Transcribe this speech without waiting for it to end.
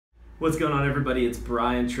What's going on, everybody? It's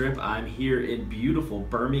Brian Tripp. I'm here in beautiful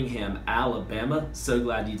Birmingham, Alabama. So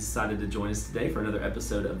glad you decided to join us today for another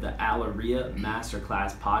episode of the Alaria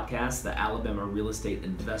Masterclass Podcast, the Alabama Real Estate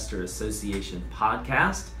Investor Association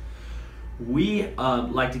podcast. We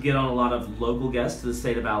like to get on a lot of local guests to the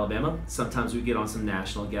state of Alabama. Sometimes we get on some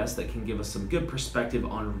national guests that can give us some good perspective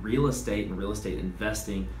on real estate and real estate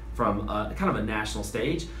investing from kind of a national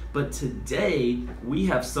stage. But today we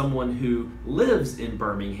have someone who lives in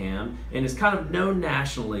Birmingham and is kind of known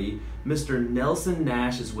nationally. Mr. Nelson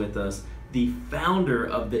Nash is with us, the founder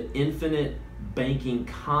of the infinite banking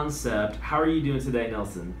concept. How are you doing today,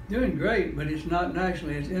 Nelson? Doing great, but it's not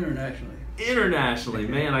nationally, it's internationally. Internationally,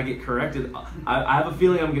 man, I get corrected. I have a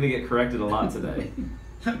feeling I'm going to get corrected a lot today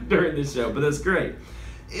during this show, but that's great.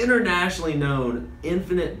 Internationally known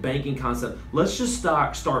infinite banking concept. Let's just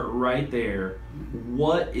start right there.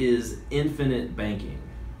 What is infinite banking?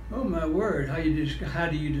 Oh my word! How do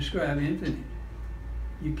you describe infinite?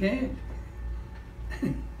 You can't.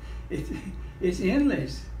 It's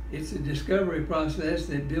endless. It's a discovery process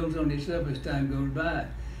that builds on itself as time goes by,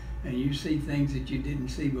 and you see things that you didn't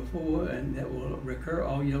see before, and that will recur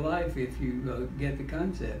all your life if you get the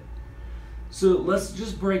concept. So let's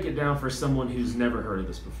just break it down for someone who's never heard of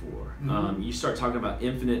this before. Mm-hmm. You start talking about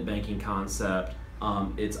infinite banking concept.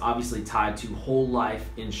 It's obviously tied to whole life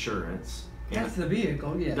insurance. That's the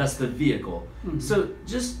vehicle, yeah. That's the vehicle. Mm-hmm. So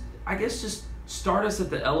just start us at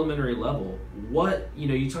the elementary level. What,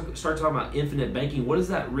 you start talking about infinite banking. What does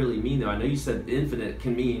that really mean, though? I know you said infinite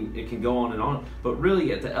can mean it can go on and on, but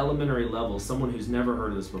really at the elementary level, someone who's never heard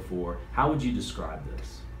of this before, how would you describe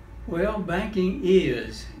this? Well, banking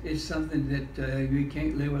is something that we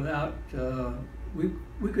can't live without.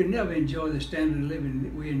 We could never enjoy the standard of living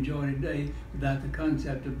that we enjoy today without the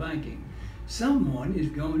concept of banking. Someone is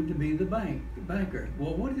going to be the banker.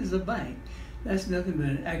 Well, what is a bank? That's nothing but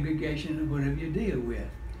an aggregation of whatever you deal with.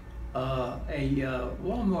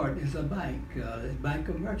 Walmart is a bank, a bank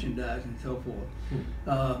of merchandise and so forth.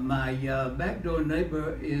 My back door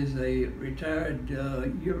neighbor is a retired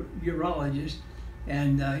urologist,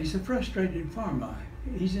 and he's a frustrated farmer.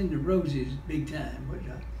 He's into roses big time.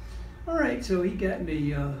 All right, so he got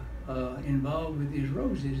me involved with his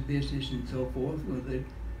roses business and so forth, with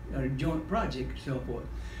a joint project and so forth.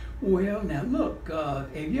 Well, now look,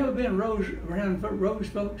 have you ever been around rose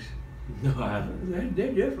folks? No, I haven't.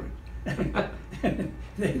 They're different.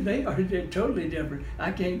 They're totally different.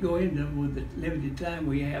 I can't go into them with the limited time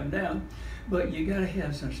we have now, but you got to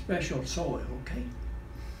have some special soil, okay?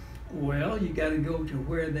 Well, you got to go to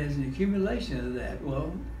where there's an accumulation of that.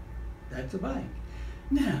 Well, that's a bank.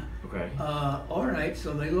 Now, okay. All right,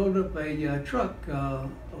 so they load up a truck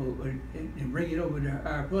and bring it over to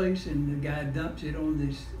our place, and the guy dumps it on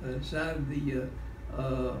this side of the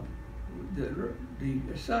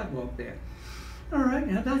sidewalk there. All right,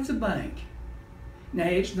 now that's a bank. Now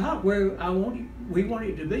it's not where we want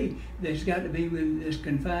it to be. There's got to be within this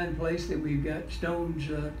confined place that we've got stones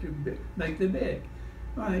to make the bed.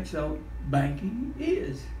 All right, so banking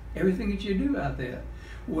is everything that you do out there.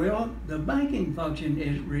 Well, the banking function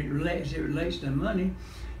as it relates to money,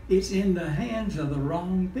 it's in the hands of the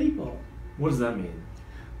wrong people. What does that mean?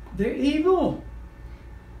 They're evil.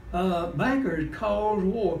 Bankers cause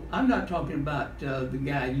war. I'm not talking about the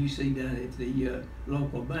guy you see down at the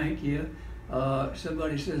local bank here.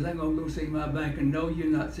 Somebody says, I'm going to go see my banker. No, you're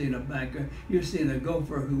not seeing a banker. You're seeing a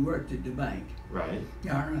gopher who worked at the bank. Right.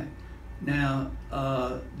 All right. Now,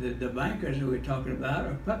 the bankers who we're talking about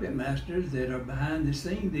are puppet masters that are behind the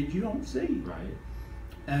scene that you don't see. Right.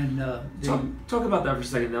 And talk about that for a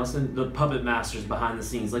second, Nelson. The puppet masters behind the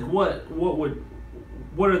scenes. Like, what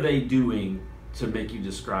are they doing to make you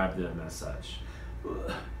describe them as such?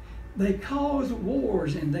 They cause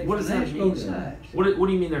wars and they finance both sides. What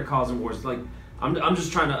do you mean they're causing wars? Like, I'm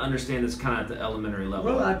just trying to understand this kind of at the elementary level.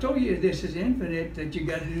 Well, I told you this is infinite, that you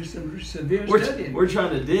got to do some severe studying. We're trying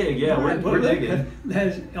to dig, yeah. Right, we're digging.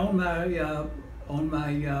 That's on my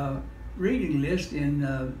reading list in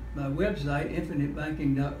my website,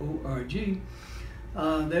 infinitebanking.org.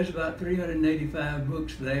 There's about 385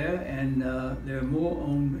 books there, and there are more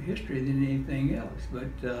on history than anything else. But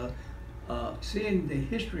seeing the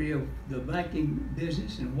history of the banking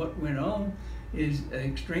business and what went on is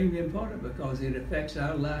extremely important because it affects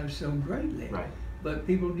our lives so greatly. Right. But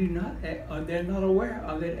people they're not aware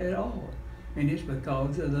of it at all. And it's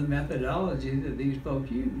because of the methodology that these folks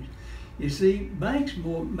use. You see, banks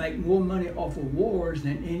make more money off of wars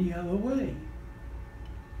than any other way.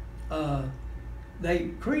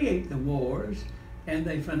 They create the wars and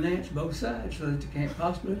they finance both sides so that they can't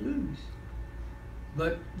possibly lose.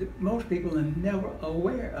 But most people are never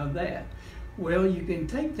aware of that. Well, you can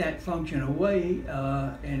take that function away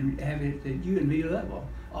and have it at U and B level.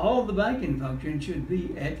 All the banking functions should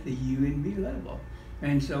be at the U and B level.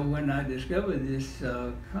 And so when I discovered this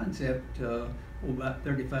concept about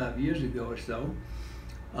 35 years ago or so,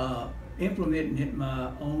 implementing it in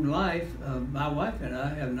my own life, my wife and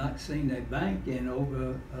I have not seen a bank in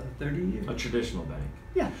over 30 years. A traditional bank.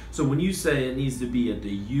 Yeah. So when you say it needs to be at the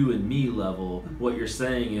you and me level, what you're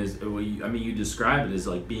saying is, well, you describe it as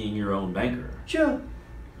like being your own banker. Sure.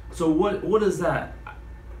 So what is that?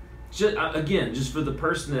 Just for the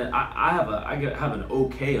person that I have an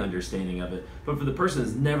okay understanding of it, but for the person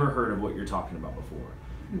that's never heard of what you're talking about before,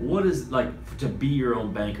 what is like to be your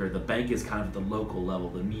own banker? The bank is kind of at the local level,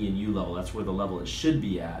 the me and you level. That's where the level it should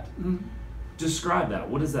be at. Mm-hmm. Describe that.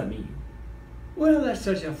 What does that mean? Well, that's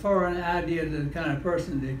such a foreign idea to the kind of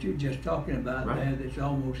person that you're just talking about right. there, that's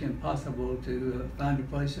almost impossible to find a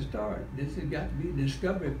place to start. This has got to be a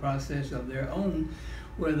discovery process of their own,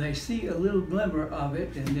 where they see a little glimmer of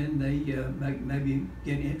it, and then they maybe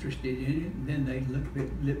get interested in it, and then they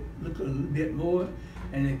look a little bit more,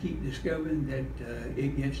 and they keep discovering that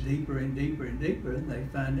it gets deeper and deeper and deeper, and they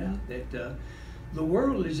find out that the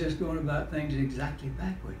world is just going about things exactly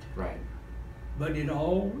backwards. Right. But it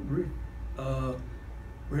all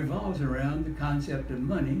revolves around the concept of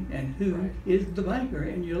money and who right. is the banker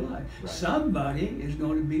in your life. Right. Somebody is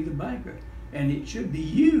going to be the banker, and it should be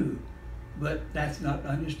you, but that's not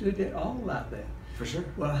understood at all out there. For sure.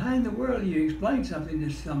 Well, how in the world do you explain something to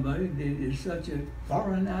somebody that is such a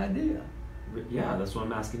foreign idea? Yeah, that's what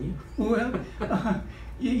I'm asking you. Well,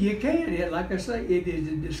 you can. Like I say, it is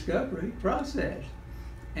a discovery process.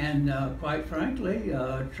 And quite frankly,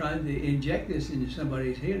 trying to inject this into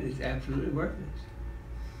somebody's head is absolutely worthless.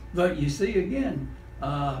 But you see, again,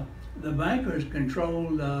 the bankers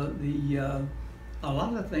control a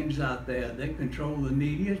lot of things out there. They control the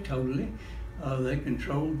media totally. They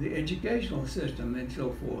control the educational system and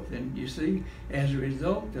so forth. And you see, as a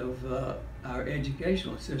result of our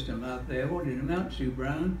educational system out there, what it amounts to,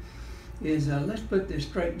 Brian, is let's put this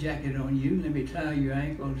straight jacket on you, let me tie your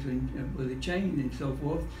ankles with a chain and so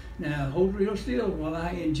forth. Now hold real still while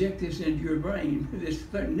I inject this into your brain with this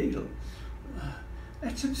needle.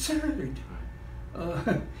 That's absurd.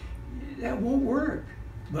 That won't work.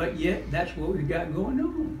 But yet that's what we got going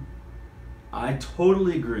on. I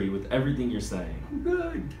totally agree with everything you're saying.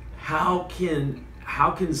 Good.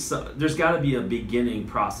 There's got to be a beginning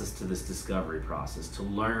process to this discovery process to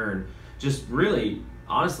learn just really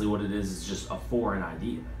honestly what it is just a foreign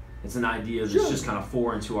idea. It's an idea that's just kind of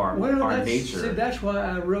foreign to our nature. See, that's why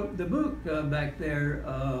I wrote the book back there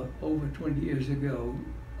over 20 years ago.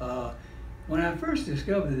 When I first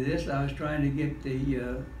discovered this, I was trying to get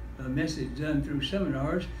the message done through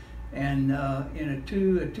seminars and in a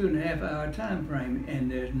 2.5 hour time frame,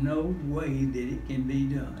 and there's no way that it can be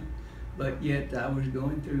done. But yet I was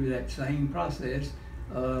going through that same process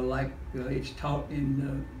like it's taught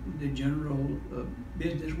in the general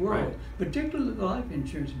business world, right. Particularly the life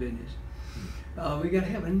insurance business. We got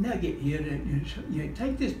to have a nugget here that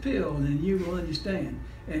take this pill and you will understand.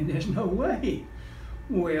 And there's no way.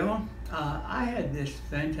 Well, I had this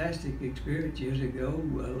fantastic experience years ago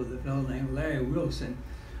with a fellow named Larry Wilson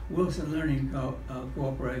Learning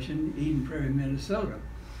Corporation, Eden Prairie, Minnesota.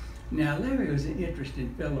 Now, Larry was an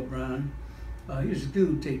interesting fellow, Brian. He was a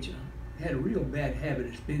school teacher. Had a real bad habit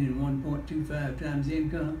of spending 1.25 times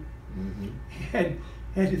income. Mm-hmm.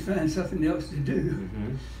 Had to find something else to do.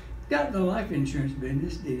 Mm-hmm. Got in the life insurance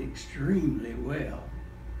business, did extremely well.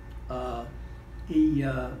 But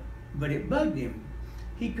it bugged him.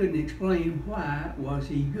 He couldn't explain why was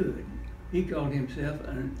he good. He called himself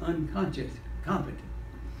an unconscious competent.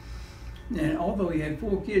 And although he had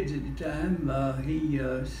 4 kids at the time, he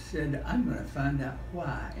said, I'm going to find out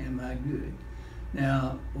why am I good.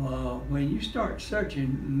 Now, when you start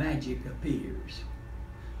searching, magic appears.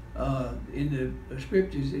 In the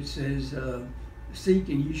scriptures it says, seek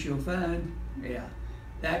and you shall find. Yeah,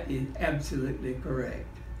 that is absolutely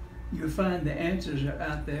correct. You'll find the answers are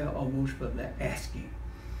out there almost for the asking.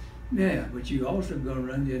 Yeah, but you also go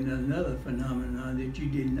run into another phenomenon that you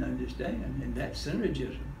didn't understand, and that's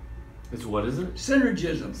synergism. It's what is it?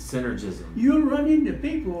 Synergism. Synergism. You'll run into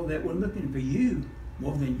people that were looking for you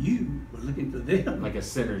more than you were looking for them. Like a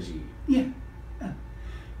synergy. Yeah.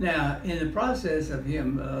 Now, in the process of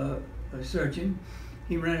him searching,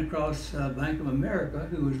 he ran across Bank of America,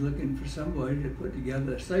 who was looking for somebody to put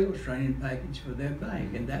together a sales training package for their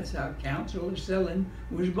bank, and that's how Counsel of Selling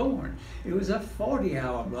was born. It was a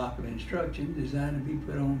 40-hour block of instruction designed to be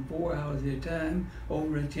put on 4 hours at a time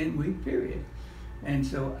over a 10-week period. And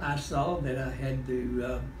so I saw that I had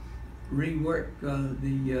to rework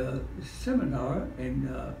the seminar and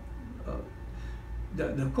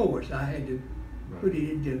the course. I had to put it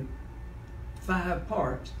into 5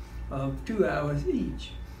 parts of 2 hours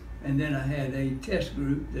each. And then I had a test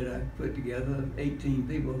group that I put together of 18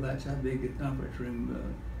 people. That's how big the conference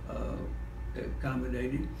room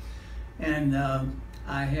accommodated. And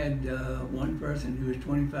I had one person who was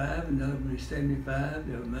 25, another one was 75.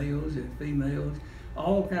 There were males and females,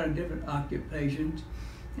 all kind of different occupations.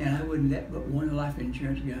 And I wouldn't let but one life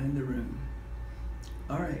insurance guy in the room.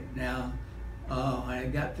 All right, now I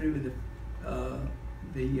got through with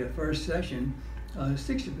the first session.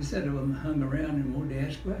 60% of them hung around and wanted to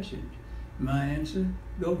ask questions. My answer: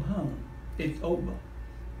 go home. It's over.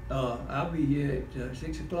 I'll be here at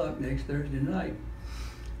 6 o'clock next Thursday night.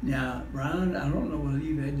 Now, Brian, I don't know whether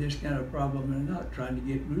you've had this kind of problem or not, trying to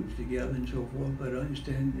get groups together and so forth, but I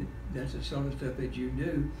understand that that's the sort of stuff that you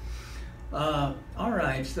do. All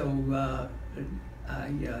right, so I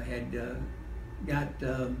had got,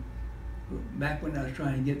 back when I was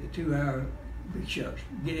trying to get the 2 hour, big shucks,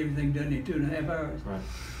 get everything done in 2.5 hours.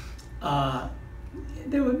 Right.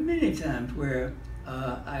 There were many times where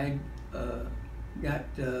I got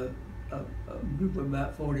a group of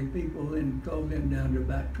about 40 people and called them down to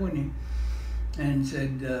about 20 and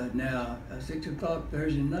said, now, 6 o'clock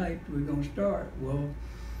Thursday night, we're going to start. Well,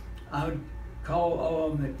 I would call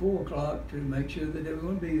all of them at 4 o'clock to make sure that they were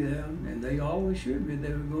going to be there, and they all assured me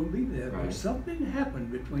they were going to be there. Right. But something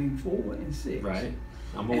happened between 4 and 6. Right,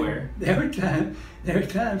 I'm aware. And there were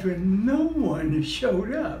times when no one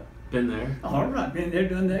showed up. Been there. All right, been there,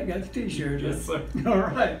 done that, got the t-shirts. Yes, sir. All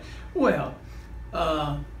right. Well,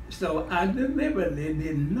 so I deliberately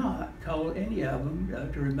did not call any of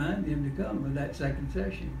them to remind them to come for that second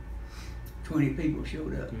session. 20 people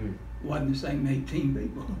showed up. Wasn't the same 18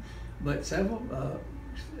 people, but several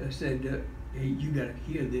said, hey, you got to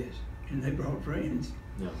hear this, and they brought friends.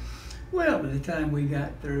 Yeah. Well, by the time we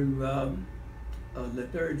got through the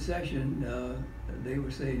third session, they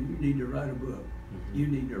were saying, you need to write a book. You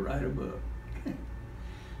need to write a book.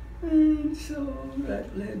 And so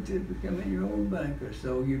that led to becoming your own banker.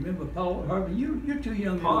 So you remember Paul Harvey? You're too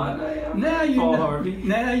young to know. Now you Paul know. Harvey.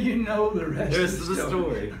 Now you know the rest There's of the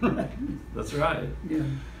story. Right. That's right. Yeah.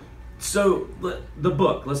 So the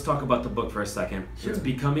book. Let's talk about the book for a second. Sure. It's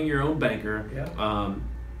Becoming Your Own Banker. Yeah.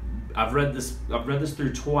 I've read this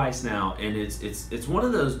through twice now, and it's one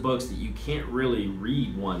of those books that you can't really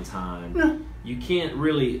read one time. No. You can't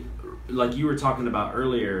really, like you were talking about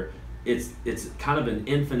earlier. It's kind of an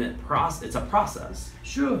infinite process. It's a process.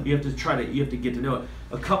 Sure. You have to get to know it.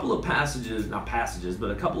 A couple of not passages, but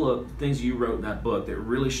a couple of things you wrote in that book that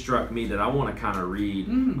really struck me that I want to kind of read.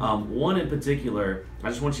 One in particular, I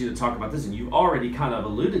just want you to talk about this, and you've already kind of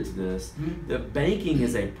alluded to this, that banking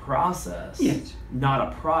is a process, yes,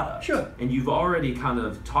 not a product. Sure. And you've already kind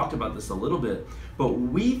of talked about this a little bit, but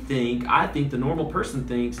I think the normal person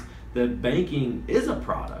thinks that banking is a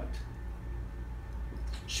product.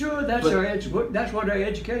 Sure, that's what our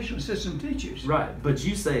educational system teaches. Right, but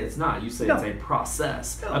you say it's not. You say No. it's a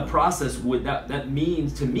process. No. A process that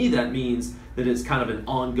means that it's kind of an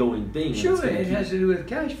ongoing thing. Sure, it has to do with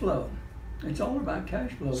cash flow. It's all about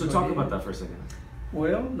cash flow. So talk about that for a second.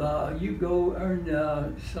 Well, you go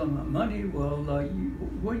earn some money. Well,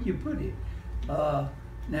 where do you put it?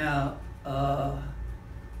 Now,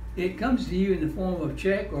 it comes to you in the form of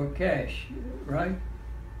check or cash, right?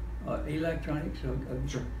 Electronics.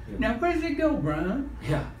 Sure. Yeah. Now, where does it go, Brian?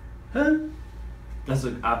 Yeah. Huh? That's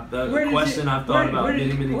a question I've thought about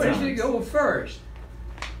many times. Where does it go first?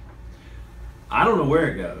 I don't know where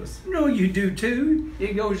it goes. No, you do too.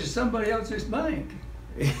 It goes to somebody else's bank.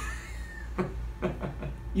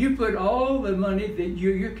 You put all the money that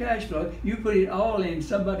your cash flow, you put it all in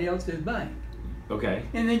somebody else's bank. Okay.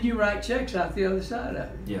 And then you write checks out the other side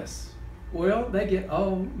of it. Yes. Well, they get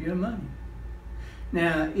all your money.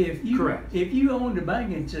 Now, if you owned a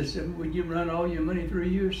banking system, would you run all your money through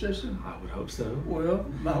your system? I would hope so. Well,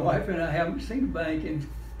 my wife and I haven't seen a bank in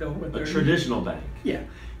over 30 years. A traditional bank. Yeah.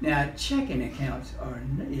 Now, checking accounts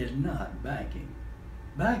is not banking.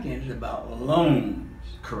 Banking is about loans.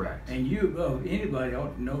 Correct. And anybody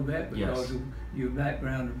ought to know that because of your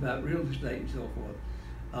background about real estate and so forth.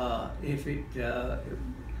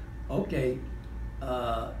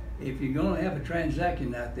 If you're going to have a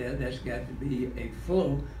transaction out there, that's got to be a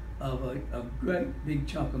flow of a great big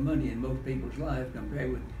chunk of money in most people's life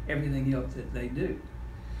compared with everything else that they do.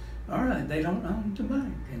 All right, they don't own the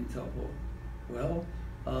bank and so forth. Well,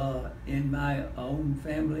 in my own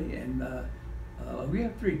family, and we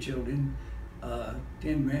have 3 children,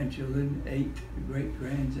 10 grandchildren, 8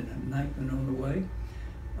 great-grands, and a 9th one on the way.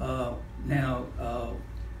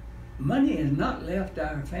 money has not left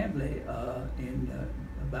our family in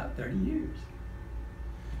about 30 years.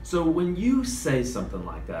 So when you say something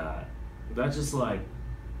like that, that's just like,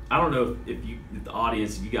 I don't know if the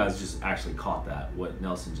audience, if you guys just actually caught that, what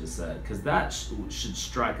Nelson just said, because that should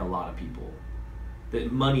strike a lot of people.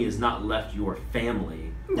 That money has not left your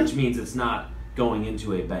family, which means it's not going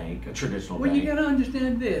into a bank, a traditional bank. Well, you got to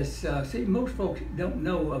understand this. See, most folks don't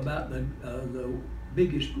know about the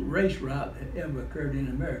biggest race riot that ever occurred in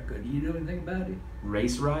America. Do you know anything about it?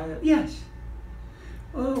 Race riot? Yes.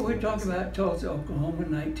 Well, we're talking about Tulsa, Oklahoma,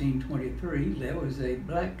 1923. There was a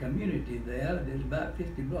black community there that was about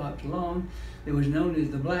 50 blocks long. It was known as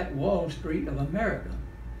the Black Wall Street of America.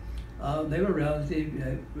 They were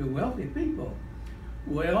relatively wealthy people.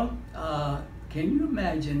 Well, can you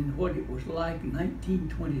imagine what it was like in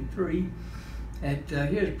 1923?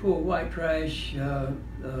 Here's poor white trash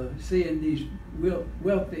seeing these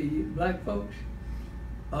wealthy black folks.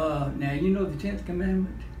 Now, you know the 10th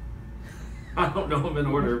commandment? I don't know them in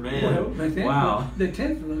order, man. Well, Wow. The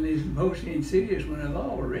 10th one is the most insidious one of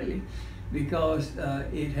all, really, because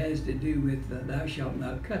it has to do with thou shalt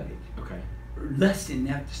not covet. Okay. Lusting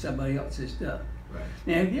after somebody else's stuff. Right.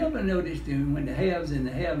 Now, have you ever noticed when the haves and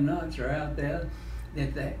the have-nots are out there,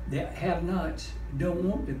 that the have-nots don't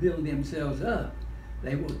want to build themselves up.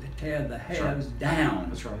 They want to tear the haves down.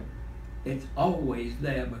 That's right. It's always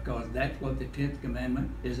there because that's what the 10th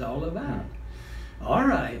commandment is all about. All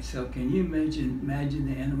right, so can you imagine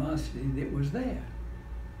the animosity that was there?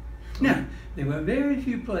 Now, there were very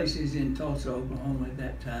few places in Tulsa, Oklahoma at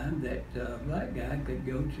that time that a black guy could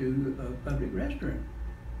go to a public restroom.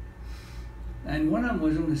 And one of them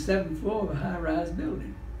was on the 7th floor of a high-rise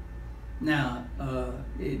building. Now,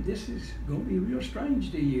 this is going to be real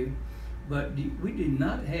strange to you, but we did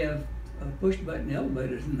not have push-button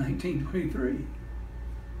elevators in 1923.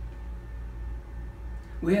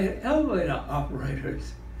 We had elevator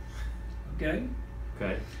operators, okay?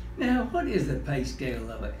 Okay. Now, what is the pay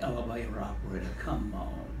scale of an elevator operator? Come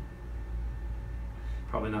on.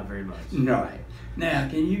 Probably not very much. Right. Now,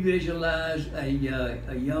 can you visualize a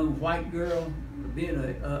young white girl being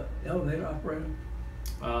an elevator operator?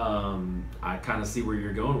 I kind of see where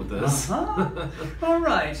you're going with this. All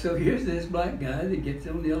right, so here's this black guy that gets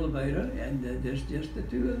on the elevator, and there's just the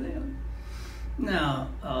two of them. Now,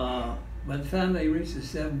 by the time they reach the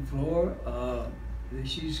 7th floor,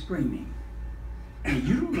 she's screaming. And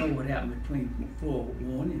you don't know what happened between floor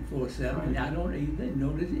 1 and floor 7, Right. and I don't either,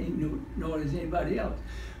 nor does anybody else.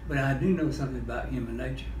 But I do know something about human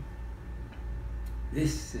nature.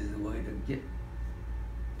 This is the way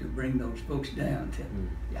to bring those folks down.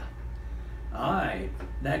 Yeah. All right,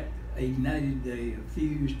 that ignited the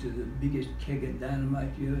fuse to the biggest keg of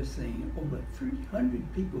dynamite you ever seen. Over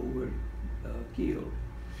 300 people were killed.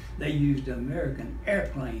 They used American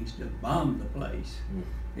airplanes to bomb the place.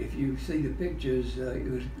 If you see the pictures, it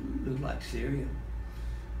looked like Syria.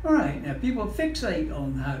 All right, now people fixate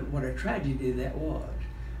on what a tragedy that was.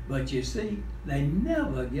 But you see, they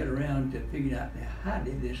never get around to figure out how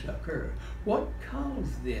did this occur? What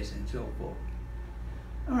caused this and so forth?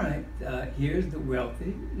 All right, here's the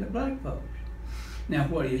wealthy, the black folks. Now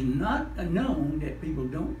what is not known that people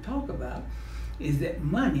don't talk about is that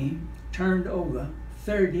money turned over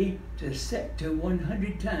 30 to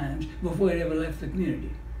 100 times before it ever left the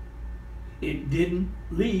community. It didn't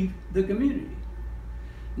leave the community.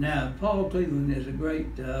 Now, Paul Cleveland is a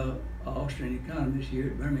great Austrian economist here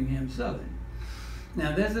at Birmingham Southern.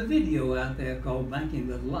 Now, there's a video out there called Banking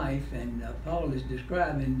with Life, and Paul is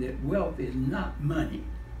describing that wealth is not money.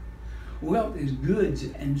 Wealth is goods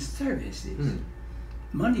and services.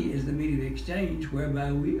 Money is the medium of exchange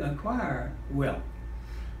whereby we acquire wealth.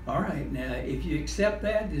 All right, now if you accept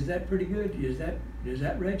that, is that pretty good? Does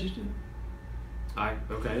that register?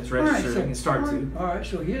 Okay, it's registered. I can start to. All right,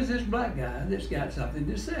 so here's this black guy that's got something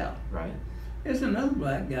to sell. Right. There's another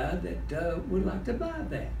black guy that would like to buy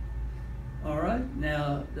that. All right,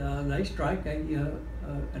 now they strike an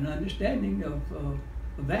understanding of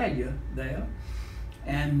value there,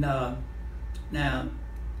 and now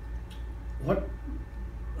what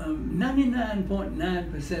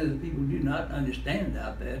 99.9% of the people do not understand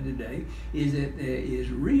out there today is that there is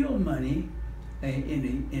real money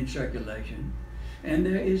in circulation, and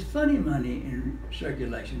there is funny money in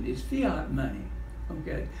circulation. It's fiat money.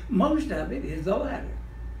 Okay, most of it is the latter.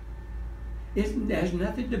 There's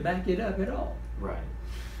nothing to back it up at all. Right.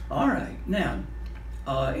 All right. Now,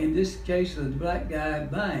 in this case of the black guy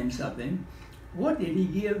buying something, what did he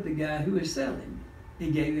give the guy who was selling?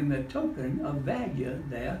 He gave him a token of value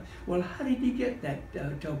there. Well, how did he get that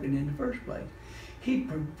token in the first place? He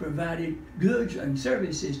provided goods and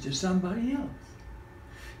services to somebody else.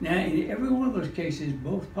 Now, in every one of those cases,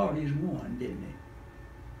 both parties won, didn't they?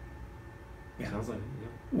 Yeah. Sounds like it, yeah.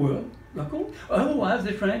 Well, of course. Otherwise,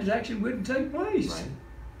 the transaction wouldn't take place. Right.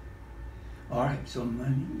 All right, so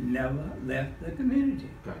money never left the community.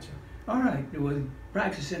 Gotcha. All right, with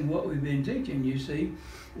practicing what we've been teaching, you see,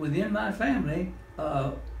 within my family,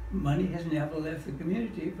 money has never left the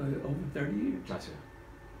community for over 30 years. Gotcha.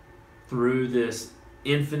 Through this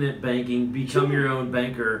infinite banking, become your own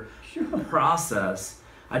banker process,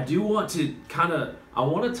 I do want to I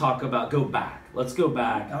want to talk about, go back. Let's go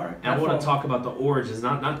back. All right. And I want to talk about the origins,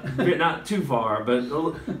 not too far, but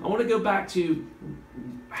I want to go back to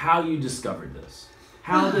how you discovered this.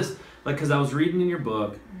 How this, because I was reading in your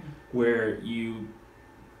book where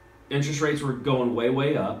interest rates were going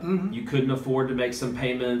way up. Mm-hmm. You couldn't afford to make some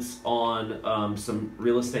payments on some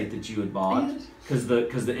real estate that you had bought because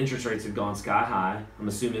the interest rates had gone sky high. I'm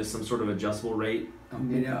assuming it's some sort of adjustable rate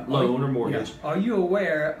loan or mortgage. Yeah. Are you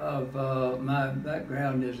aware of my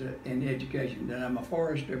background in education? That I'm a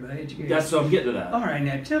forester by education. That's so I'm getting to that. All right,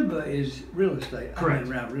 now timber is real estate. Correct. I've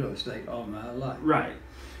been around real estate all my life. Right.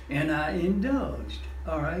 And I indulged.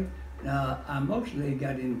 All right. Now I mostly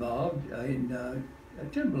got involved in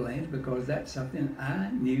timberlands because that's something I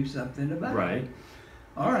knew something about. Right.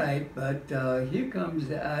 All right, but here comes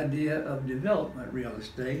the idea of development real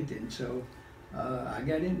estate, and so I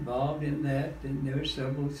got involved in that, and there were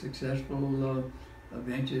several successful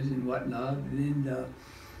ventures and whatnot. And then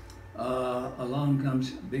along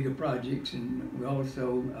comes bigger projects, and I was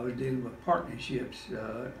dealing with partnerships.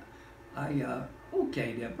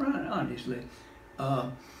 Okay, there, Brian, honestly,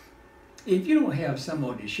 if you don't have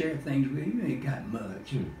someone to share things with, you ain't got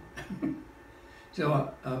much.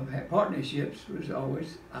 So partnerships was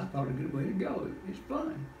always, I thought, a good way to go. It's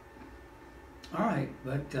fun. All right,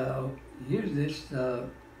 but here's this.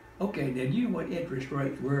 Okay, now you know what interest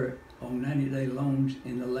rates were on 90-day loans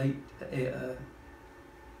in the late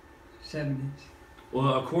 70s?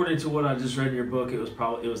 Well, according to what I just read in your book, it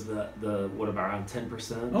was the what, about around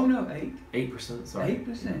 10%? Oh no, 8. 8%. Sorry.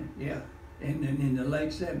 8%. Yeah, in the late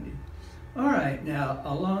 70s. All right, now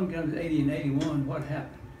along comes 80 and 81. What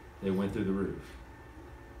happened? They went through the roof.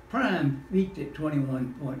 Prime peaked at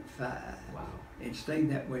 21.5. Wow. It stayed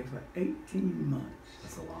that way for 18 months.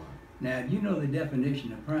 That's a lot. Now, do you know the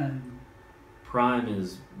definition of prime? Prime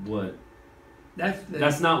is what?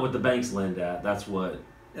 That's not what the banks lend at. That's what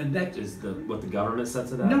what the government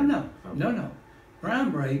sets it at. No.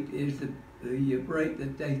 Prime rate is the rate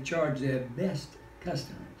that they charge their best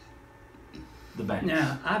customers. The banks.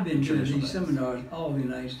 Now, I've been doing these banks. seminars all over the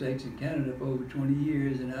United States and Canada for over 20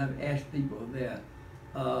 years, and I've asked people there,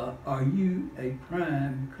 are you a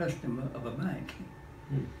prime customer of a bank?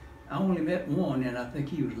 I only met one, and I think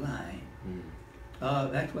he was lying.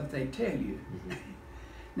 That's what they tell you.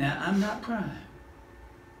 Now, I'm not prime.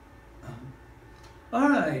 All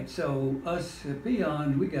right, so us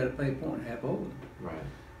peons, we got to pay 1.5 over. Right.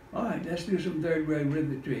 All right, let's do some third grade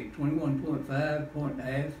arithmetic. 21.5,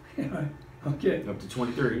 1.5. Okay. Up to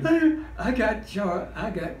 23. I got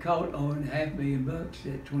caught on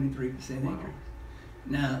 $500,000 at 23% interest.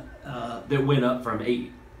 Now that went up from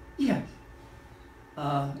 8. Yes.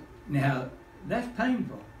 Now that's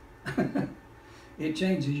painful. It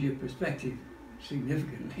changes your perspective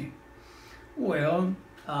significantly. Well,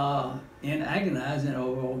 in agonizing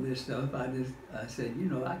over all this stuff, I said,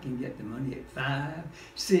 I can get the money at 5,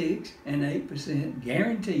 6, and 8%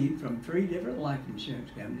 guaranteed from 3 different life insurance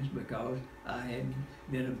companies because I had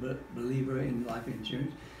been a believer in life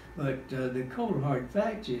insurance. But the cold hard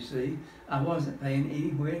fact, you see, I wasn't paying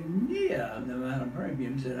anywhere near the amount of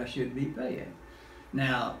premiums that I should be paying.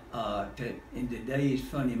 Now, in today's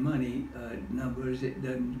funny money numbers, it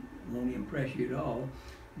won't impress you at all.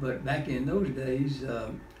 But back in those days,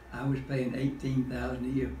 I was paying $18,000 a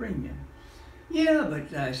year premium. Yeah,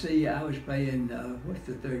 but I was paying what's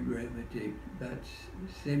the third arithmetic? About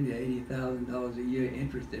 $70,000, $80,000 a year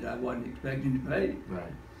interest that I wasn't expecting to pay.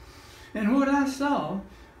 Right. And what I saw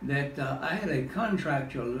that I had a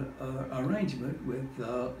contractual arrangement with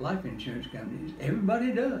life insurance companies.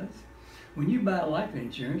 Everybody does. When you buy life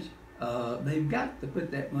insurance, they've got to put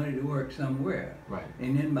that money to work somewhere. Right.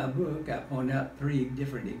 And in my book, I point out 3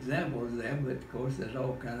 different examples there, but of course there's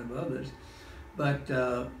all kind of others. But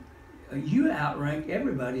you outrank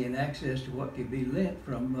everybody in access to what can be lent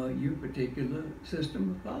from your particular system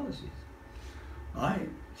of policies. All right.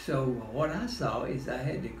 So what I saw is I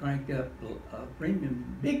had to crank up premiums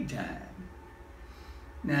big time.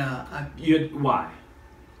 Now, Why?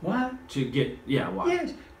 Why? Why?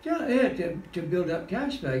 Yes. Yeah, to build up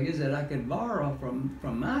cash figures that I could borrow from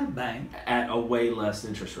my bank. At a way less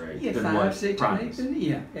interest rate Yeah, than 5, what 6, prime and is. 8%.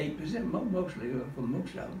 Yeah, 8% mostly for most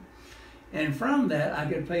of them. And from that, I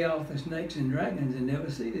could pay off the snakes and dragons and never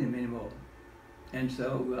see them anymore. And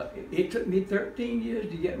so it took me 13 years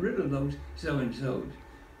to get rid of those so-and-sos.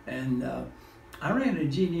 And I ran a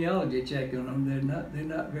genealogy check on them. They're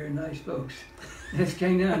not very nice folks. That's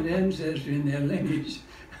canine ancestry in their lineage.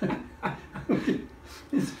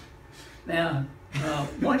 Now,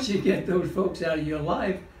 once you get those folks out of your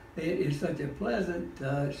life, it is such a pleasant,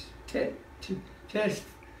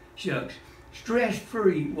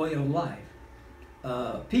 stress-free way of life,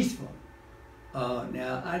 peaceful.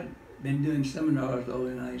 Now, I've been doing seminars all over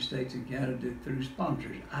the United States and Canada through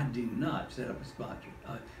sponsors. I do not set up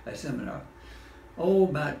a seminar.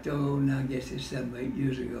 Now I guess it's 7 or 8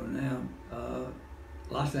 years ago now.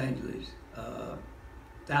 Los Angeles,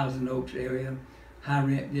 Thousand Oaks area, high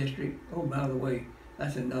rent district. Oh, by the way,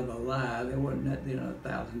 that's another lie. There wasn't a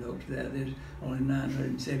Thousand Oaks there. There's only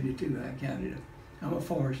 972. I counted them. I'm a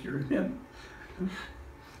forester, remember?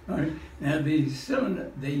 All right. Now the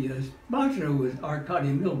sponsor was Arkady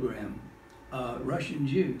Milgram, Russian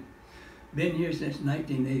Jew. Been here since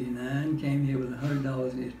 1989. Came here with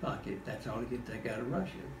 $100 in his pocket. That's all he could take out of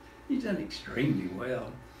Russia. He's done extremely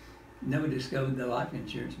well. Never discovered the life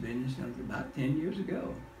insurance business until about 10 years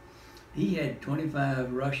ago. He had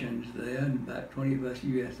 25 Russians there and about 20 of us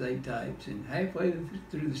USA types. And halfway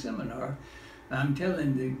through the seminar, I'm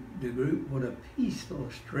telling the group what a peaceful,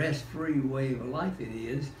 stress-free way of life it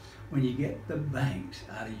is when you get the banks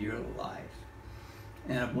out of your life.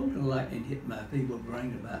 And I wanted to lightning hit my feeble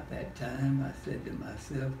brain about that time. I said to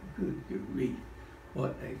myself, good grief,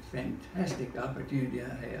 what a fantastic opportunity I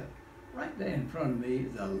have. Right there in front of me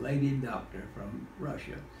is a lady doctor from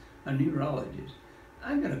Russia, a neurologist.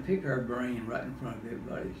 I'm going to pick her brain right in front of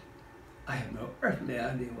everybody. I have no earthly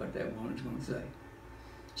idea what that woman's going to say.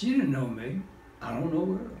 She didn't know me. I don't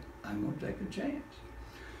know her. I'm going to take a chance.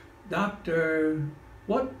 Doctor,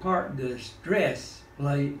 what part does stress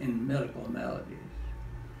play in medical maladies?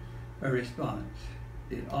 Her response,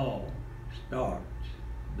 it all starts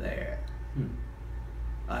there.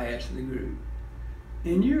 I asked the group,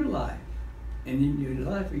 in your life and in your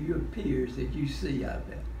life of your peers that you see out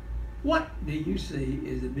there, what do you see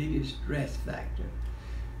is the biggest stress factor?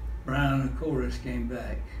 Brown and chorus came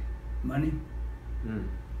back, money.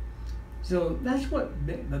 So that's what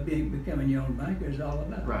becoming your own banker is all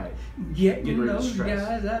about. Right. Getting those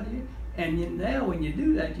guys out here. And now when you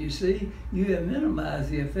do that, you see, you have minimized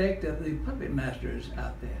the effect of the puppet masters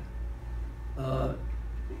out there.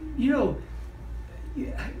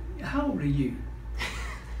 How old are you?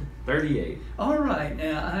 38. All right,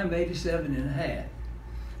 now I'm 87 and a half.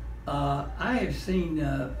 I have seen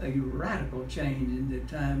a radical change in the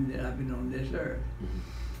time that I've been on this earth.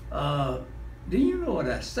 Do you know what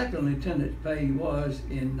a second lieutenant's pay was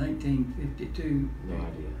in 1952? No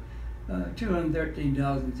idea.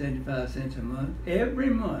 $213.75 a month, every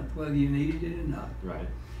month, whether you needed it or not. Right.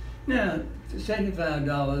 Now,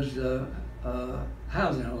 $75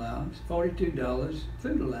 housing allowance, $42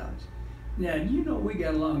 food allowance. Now, you know we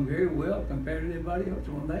got along very well compared to everybody else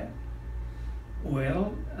on that.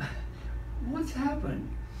 Well, what's happened?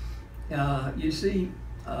 You see,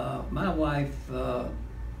 my wife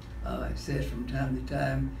says from time to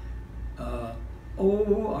time,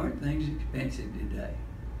 aren't things expensive today?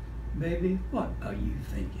 Baby, what are you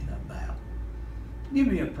thinking about? Give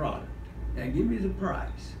me a product. Now give me the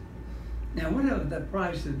price. Now whatever the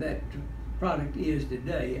price of that product is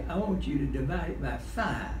today, I want you to divide it by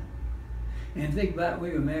 5. And think about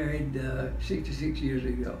we were married 66 years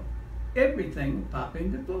ago. Everything will pop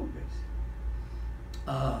into focus.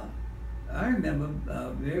 I remember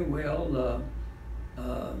very well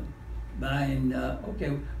buying,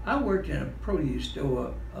 I worked in a produce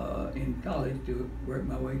store in college to work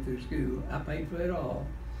my way through school. I paid for it all.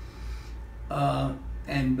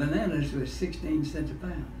 And bananas was 16 cents a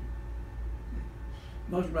pound.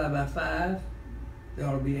 Multiply by 5, they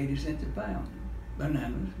ought to be 80 cents a pound.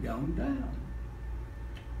 Bananas gone down.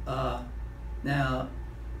 Now,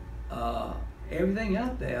 everything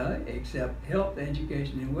out there except health,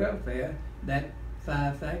 education, and welfare, that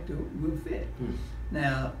 5 factor will fit.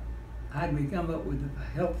 Now, how do we come up with the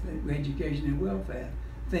health, education, and welfare?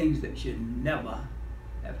 Things that should never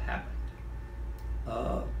have happened.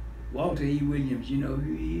 Walter E. Williams, you know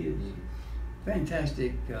who he is?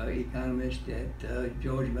 Fantastic economist at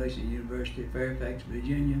George Mason University, Fairfax,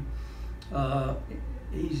 Virginia.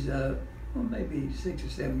 He's maybe 6 or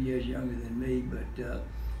 7 years younger than me, but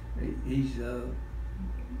he's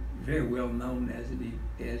very well known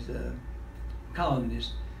as a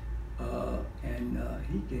columnist and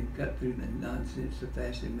he can cut through the nonsense so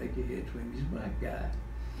fast and make your head swim. He's a black guy.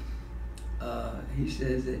 He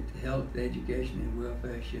says that health, education, and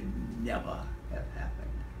welfare should never have happened.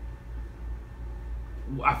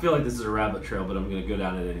 I feel like this is a rabbit trail, but I'm going to go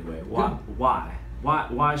down it anyway. Why?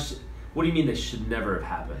 What do you mean they should never have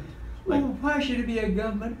happened? Well, why should it be a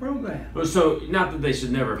government program? So, not that they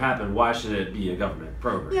should never have happened. Why should it be a government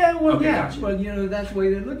program? Yeah, well, okay, yeah. Gotcha. Well, that's the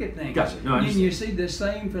way they look at things. Gotcha. No, I and you see the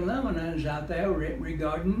same phenomena out there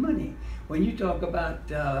regarding money. When you talk about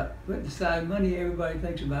putting aside money, everybody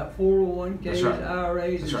thinks about 401ks, right.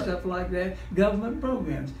 IRAs, That's and right. stuff like that, government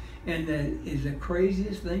programs. And that is the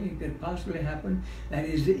craziest thing that could possibly happen. That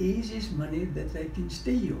is the easiest money that they can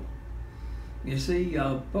steal. You see,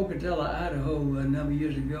 Pocatello, Idaho, a number of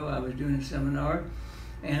years ago, I was doing a seminar,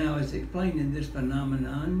 and I was explaining this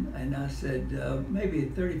phenomenon, and I said, maybe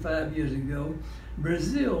 35 years ago,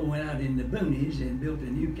 Brazil went out in the boonies and built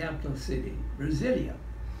a new capital city, Brasilia.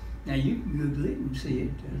 Now, you can Google it and see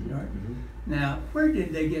it. Right? Mm-hmm. Now, where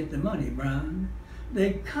did they get the money, Brian?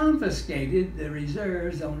 They confiscated the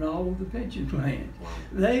reserves on all the pension plans. Wow.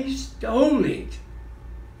 They stole it.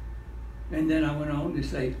 And then I went on to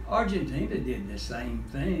say Argentina did the same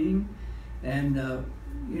thing. And,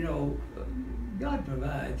 God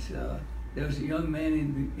provides. There was a young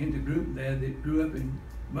man in the group there that grew up in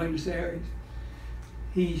Buenos Aires.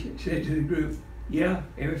 He said to the group, yeah,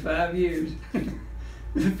 every 5 years,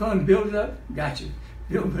 the fund builds up, gotcha.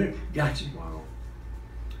 Gotcha. Wow.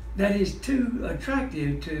 That is too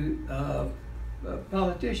attractive to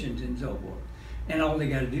politicians and so forth. And all they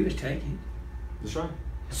got to do is take it. That's right.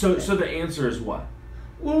 So the answer is what?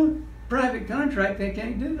 Well, private contract, they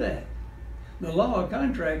can't do that. The law of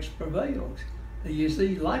contracts prevails. You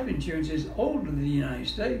see, life insurance is older than the United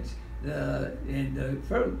States.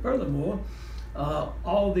 Furthermore,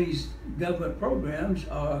 all these government programs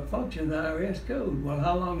are a function of the IRS code. Well,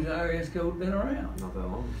 how long has the IRS code been around? Not that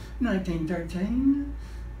long. 1913.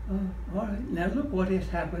 All right. Now look what has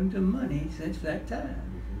happened to money since that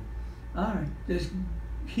time. Mm-hmm. All right. There's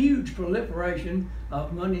huge proliferation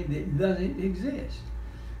of money that doesn't exist.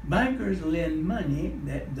 Bankers lend money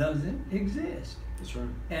that doesn't exist. That's right.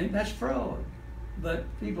 And that's fraud. But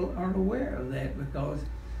people aren't aware of that because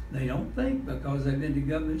they don't think, because they've been to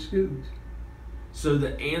government schools. So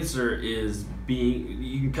the answer is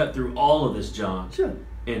you can cut through all of this junk Sure.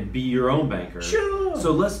 and be your own banker. Sure.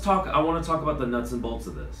 So I want to talk about the nuts and bolts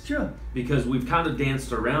of this. Sure. Because we've kind of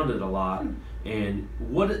danced around it a lot. And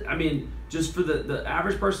just for the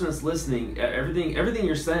average person that's listening, everything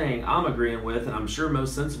you're saying, I'm agreeing with, and I'm sure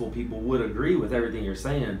most sensible people would agree with everything you're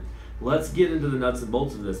saying. Let's get into the nuts and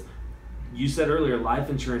bolts of this. You said earlier, life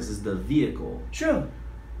insurance is the vehicle. Sure.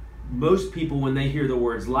 Most people, when they hear the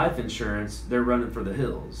words life insurance, they're running for the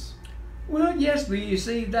hills. Well, yes, but you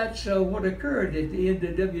see, that's what occurred at the end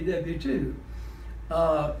of WW2.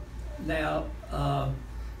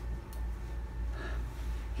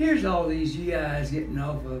 Here's all these GIs getting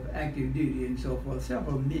off of active duty and so forth,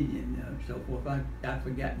 several million and so forth. I've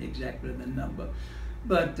forgotten exactly the number.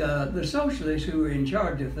 But the socialists who were in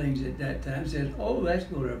charge of things at that time said, oh, that's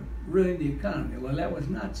going to ruin the economy. Well, that was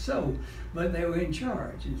not so, but they were in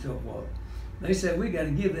charge and so forth. They said, we got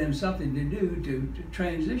to give them something to do to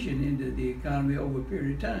transition into the economy over a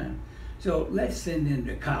period of time. So let's send them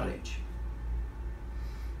to college.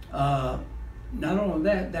 Not only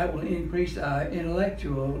that will increase our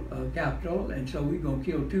intellectual capital, and so we're going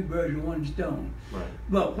to kill two birds with one stone. Right.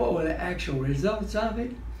 But what were the actual results of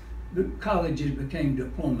it? The colleges became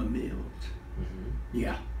diploma mills. Mm-hmm.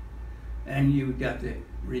 Yeah. And you've got the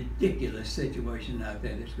ridiculous situation out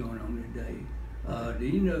there that's going on today. Do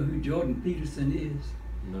you know who Jordan Peterson is?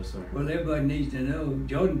 No, sir. Well, everybody needs to know.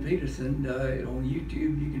 Jordan Peterson, on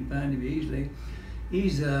YouTube, you can find him easily.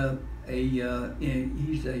 He's wait,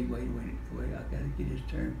 I gotta get his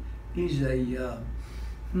term. He's a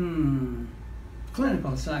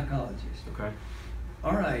clinical psychologist. Okay.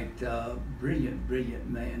 All right, brilliant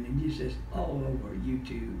man, and he's just all over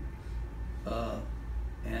YouTube.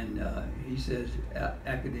 He says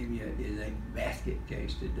academia is a basket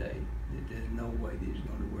case today. There's no way this is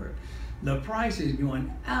going to work. The price is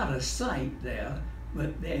going out of sight there,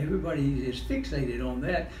 but everybody is fixated on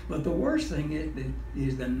that. But the worst thing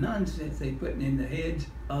is the nonsense they putting in the heads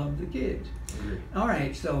of the kids. Mm-hmm. All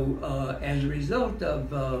right, so as a result of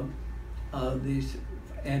this,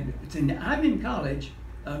 and I'm in college,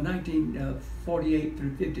 1948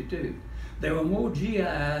 through 52. There were more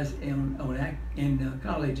GIs in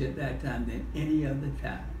college at that time than any other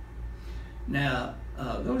time. Now,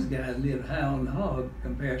 those guys lived high on the hog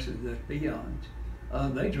compared to the peons.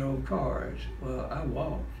 They drove cars. Well, I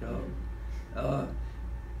walked.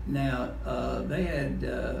 Now, they had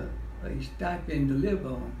a stipend to live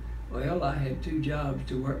on. Well, I had 2 jobs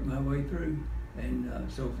to work my way through and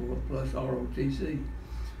so forth, plus ROTC.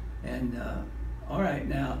 And all right,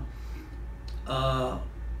 now,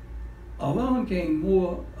 along came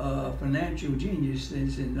more financial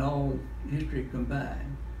geniuses in all history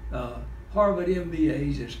combined. Harvard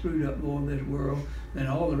MBAs have screwed up more of this world than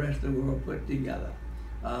all the rest of the world put together.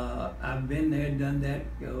 I've been there, done that,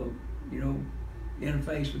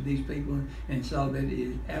 interfaced with these people and saw that it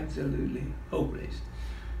is absolutely hopeless.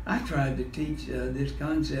 I tried to teach this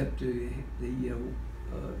concept to the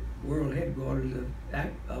world headquarters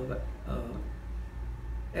of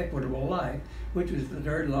Equitable Life, which was the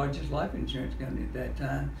 3rd largest life insurance company at that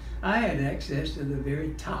time. I had access to the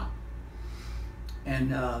very top.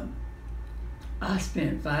 And I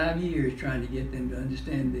spent 5 years trying to get them to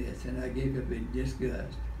understand this, and I gave up in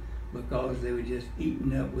disgust because they were just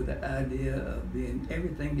eaten up with the idea of being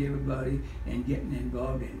everything to everybody and getting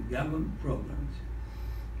involved in government programs.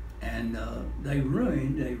 And they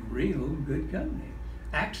ruined a real good company.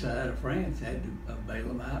 AXA out of France had to bail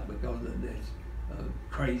them out because of this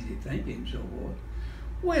crazy thinking and so forth.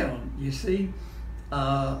 Well, you see,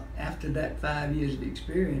 after that 5 years of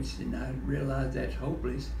experience, and I realized that's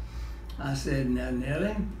hopeless, I said, now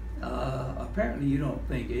Nellie, apparently you don't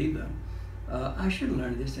think either. I should have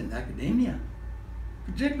learned this in academia,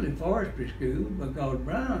 particularly forestry school, because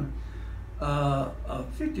Brown, a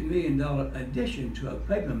 $50 million addition to a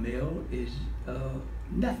paper mill is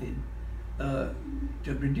nothing to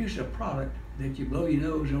produce a product that you blow your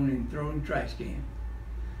nose on and throw in the trash can.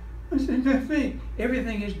 I said,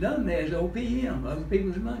 everything is done there is OPM, other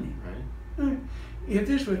people's money. Right. If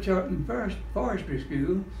this were taught in forestry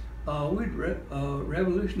school, we'd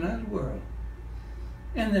revolutionize the world.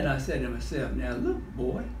 And then I said to myself, now look,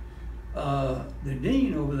 boy, the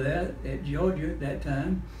dean over there at Georgia at that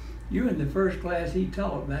time, you were in the first class he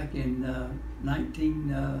taught back in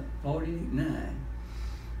 1949.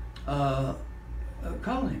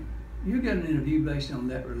 Call him. You get an interview based on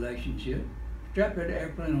that relationship. Strap that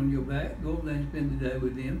airplane on your back, go over there and spend the day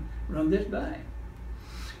with him, run this by him.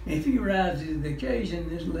 And if he rises to the occasion,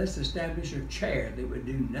 then let's establish a chair that would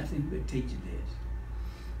do nothing but teach this.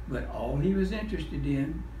 But all he was interested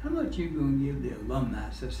in, how much you going to give the alumni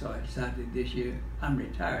society this year? I'm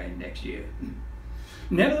retiring next year.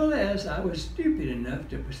 Nevertheless, I was stupid enough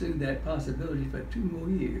to pursue that possibility for 2 more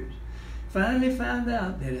years. Finally found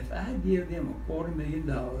out that if I give them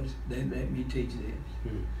 $250,000, they'd let me teach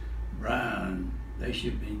this. Brown, they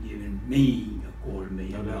should have been giving me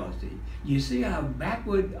 $250,000 to teach. You see how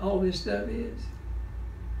backward all this stuff is?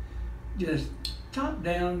 Just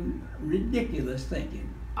top-down, ridiculous thinking.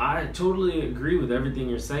 I totally agree with everything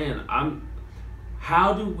you're saying.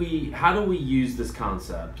 How do we use this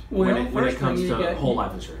concept when it comes to whole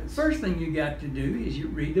life insurance? First thing you got to do is you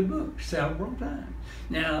read the book several times.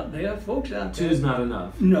 Now, there are folks out there... 2's not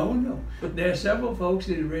enough. No. There are several folks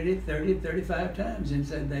that have read it 30, 35 times and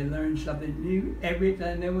said they learned something new every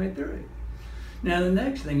time they went through it. Now, the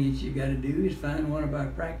next thing that you got to do is find one of our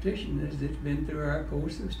practitioners that's been through our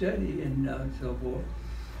course of study and so forth.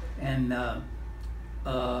 And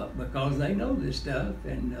because they know this stuff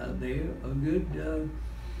and they're a good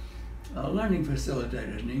learning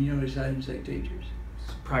facilitators, and you notice I didn't say teachers.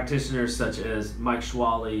 Practitioners such as Mike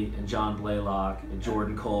Schwally and John Blaylock and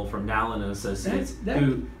Jordan Cole from Nowlin and Associates,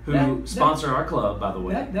 who sponsor our club, by the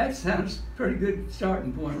way. That sounds pretty good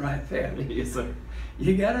starting point right there. Yes, sir.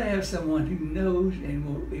 You got to have someone who knows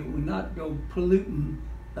and it will not go polluting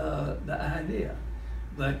the idea.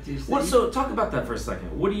 But you see, so talk about that for a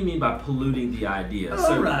second. What do you mean by polluting the idea?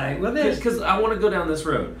 All right. Well, because I want to go down this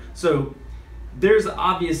road. So there's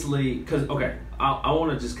obviously I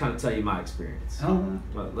want to just kind of tell you my experience.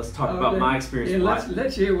 Well, let's talk about my experience. Yeah,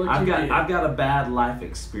 let's hear what you did. I've got a bad life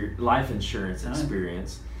insurance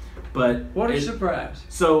experience, but what a surprise!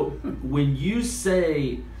 So when you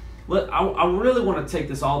say, I really want to take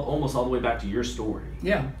this almost all the way back to your story.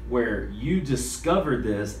 Yeah. Where you discovered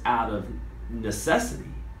this out of necessity,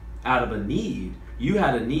 out of a need. You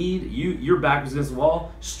had a need. Your back was against the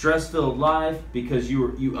wall. Stress-filled life because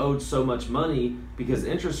you owed so much money because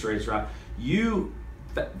interest rates were high. You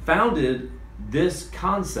founded this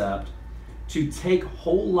concept to take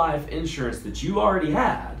whole life insurance that you already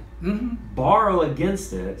had, borrow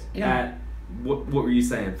against it at what were you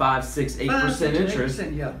saying? 5, 6, 8% interest.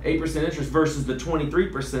 8% interest versus the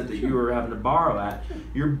 23% that you were having to borrow at.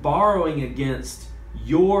 You're borrowing against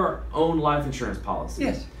your own life insurance policy.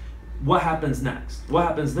 Yes. What happens next? What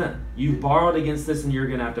happens then? You borrowed against this and you're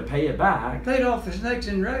going to have to pay it back. Paid off the snakes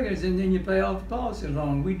and dragons, and then you pay off the policy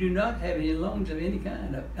loan. We do not have any loans of any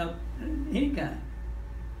kind.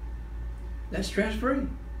 That's stress-free.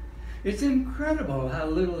 It's incredible how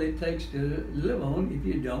little it takes to live on if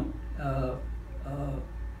you don't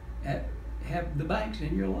have the banks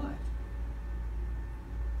in your life.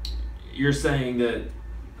 You're saying that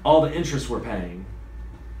all the interest we're paying,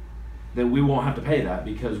 that we won't have to pay that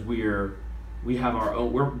because we have our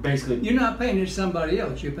own. We're basically. You're not paying it to somebody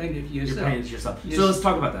else. You're paying it to yourself. You're paying it to yourself. So let's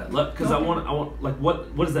talk about that. Because okay. I want like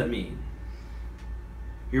what does that mean?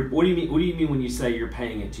 What do you mean? What do you mean when you say you're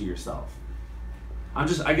paying it to yourself? I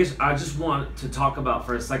just want to talk about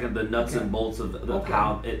for a second the nuts and bolts of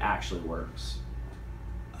how it actually works.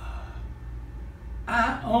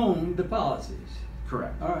 I own the policies.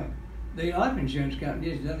 Correct. All right. The life insurance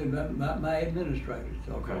company is nothing but my administrators.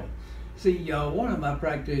 Okay. See, one of my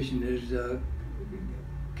practitioners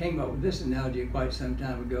came up with this analogy quite some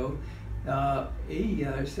time ago. He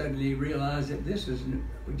suddenly realized that this is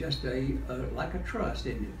just like a trust,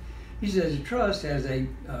 isn't it? He says a trust has a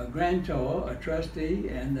grantor, a trustee,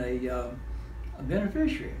 and a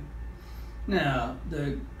beneficiary. Now,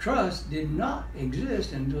 the trust did not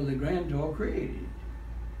exist until the grantor created it.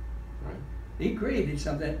 Right. He created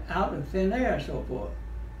something out of thin air, so forth.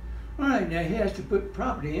 All right, now he has to put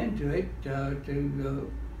property into it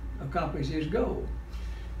to accomplish his goal.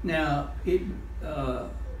 Now,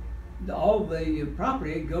 all the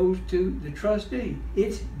property goes to the trustee.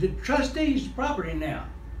 It's the trustee's property now.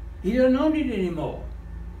 He doesn't own it anymore.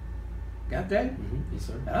 Got that? Mm-hmm. Yes,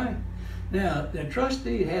 sir. All right. Now, the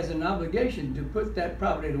trustee has an obligation to put that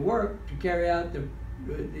property to work to carry out the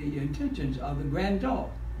intentions of the grantor.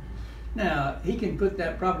 Now, he can put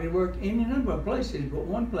that property to work in a number of places, but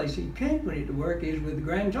one place he can't put it to work is with the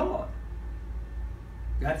grantor.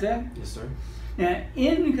 Got that? Yes, sir. Now,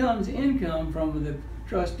 in comes income from the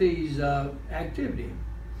trustee's activity.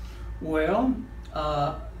 Well,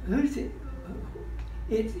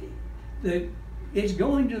 it's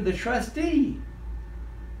going to the trustee.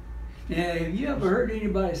 Now, have you ever heard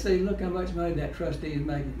anybody say, look how much money that trustee is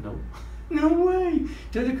making? No. No way.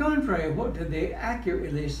 To the contrary, what do they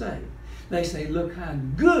accurately say? They say, look how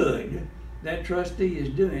good that trustee is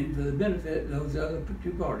doing for the benefit of those other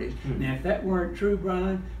two parties. Now, if that weren't true,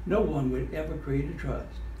 Brian, no one would ever create a trust.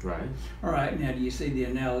 Right. All right, now do you see the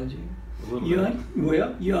analogy? A little bit.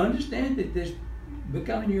 Well, you understand that this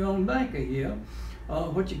becoming your own banker here,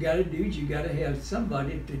 what you got to do is you got to have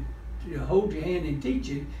somebody to hold your hand and teach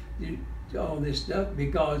you all this stuff,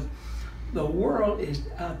 because the world is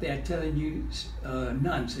out there telling you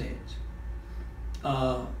nonsense.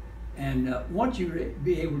 And once you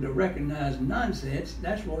be able to recognize nonsense,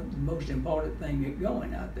 that's what the most important thing is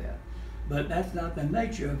going out there. But that's not the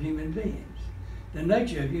nature of human beings. The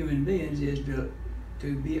nature of human beings is to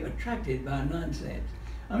be attracted by nonsense.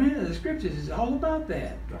 I mean, the scriptures is all about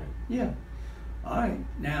that. Right. Yeah. All right.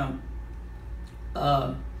 Now,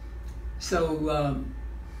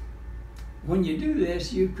 when you do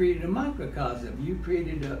this, you've created a microcosm. You've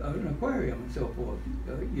created an aquarium and so forth.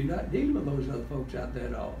 You're not dealing with those other folks out there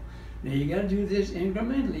at all. Now, you got to do this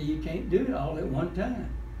incrementally. You can't do it all at one time.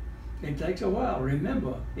 It takes a while.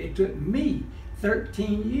 Remember, it took me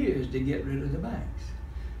 13 years to get rid of the banks.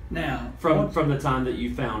 Now, from the time that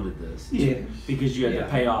you founded this, yes, because you had to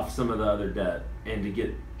pay off some of the other debt and to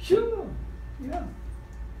get sure, yeah.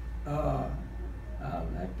 I'll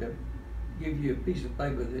have to give you a piece of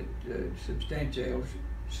paper that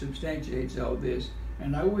substantiates all this,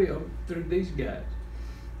 and I will through these guys.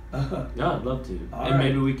 Yeah, I'd love to, and right.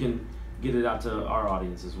 Maybe we can get it out to our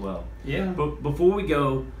audience as well. Yeah. But before we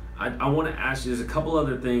go, I want to ask you, there's a couple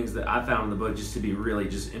other things that I found in the book just to be really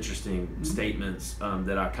just interesting statements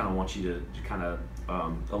that I kind of want you to kind of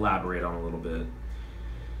elaborate on a little bit.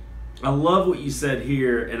 I love what you said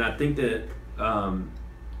here, and I think that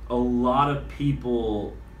a lot of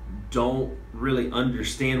people don't really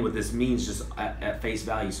understand what this means just at face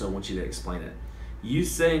value, so I want you to explain it. You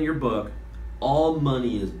say in your book, all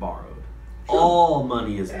money is borrowed. Sure. All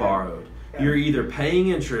money is borrowed. Yeah. You're either paying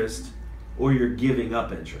interest or you're giving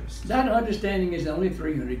up interest. That understanding is only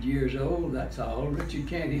 300 years old, that's all. Richard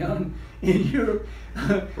Cantillon in Europe.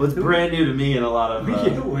 Well, it's brand new to me and a lot of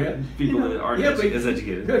people that aren't as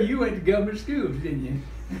educated. You went to government schools, didn't you?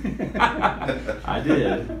 I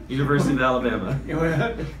did. University of Alabama.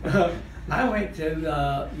 Well, I went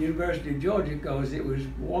to University of Georgia because it was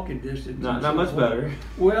walking distance. Not much better.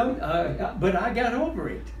 Well, but I got over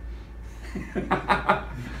it.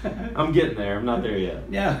 I'm getting there. I'm not there yet.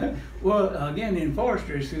 Yeah. Well, again, in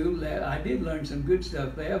forestry school, I did learn some good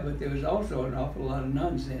stuff there, but there was also an awful lot of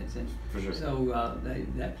nonsense. And for sure. So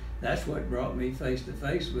that's what brought me face to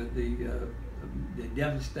face with the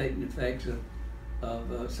devastating effects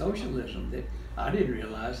of socialism. That I didn't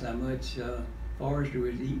realize how much forestry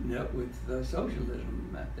was eaten up with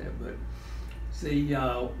socialism out there. But see,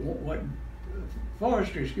 what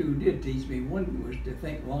forestry school did teach me, one was to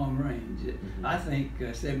think long range. I think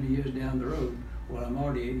 70 years down the road, well, I'm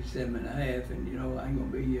already 87 and a half, and you know, I ain't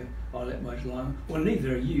gonna be here all that much longer. Well,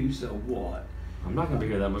 neither are you, so what? I'm not gonna be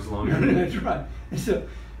here that much longer. That's right.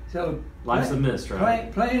 So life's a mist,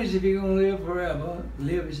 right? Plan as if you're gonna live forever,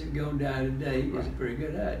 live as if you're gonna die today is a pretty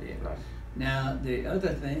good idea. Right. Now, the other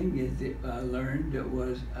thing is that I learned that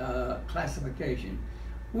was classification.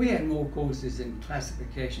 We had more courses in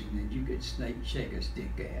classification than you could shake a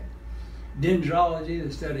stick at. Dendrology,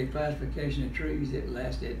 the study of classification of trees, it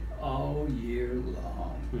lasted all year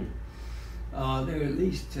long. There were at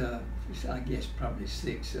least, I guess, probably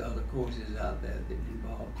 6 other courses out there that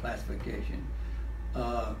involve classification.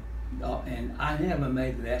 And I never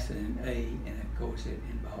made less than an A in a course that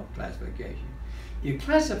involved classification. You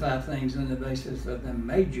classify things on the basis of the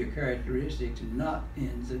major characteristics, not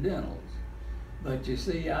incidentals. But you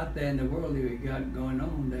see, out there in the world that we got going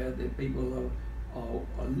on there, that people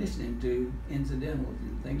are listening to incidentals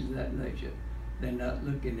and things of that nature. They're not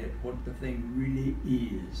looking at what the thing really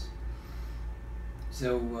is.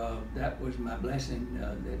 So that was my blessing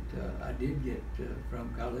that I did get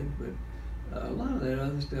from college, but a lot of that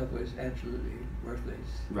other stuff was absolutely worthless.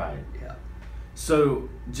 Right. Yeah. So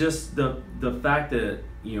just the fact that,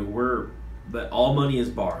 you know, that all money is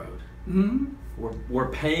borrowed. Mm-hmm. We're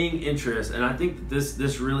paying interest, and I think that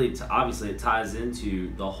this really obviously it ties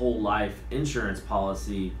into the whole life insurance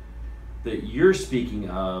policy that you're speaking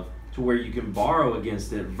of, to where you can borrow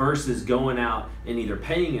against it versus going out and either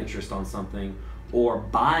paying interest on something or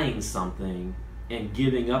buying something and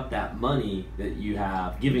giving up that money that you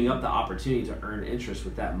have, giving up the opportunity to earn interest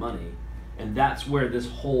with that money. And that's where this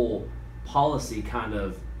whole policy kind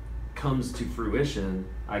of comes to fruition,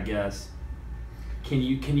 I guess. Can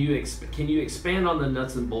you expand on the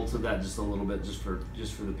nuts and bolts of that just a little bit, just for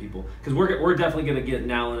the people? Because we're definitely going to get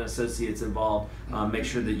Now and Associates involved. Make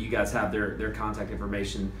sure that you guys have their contact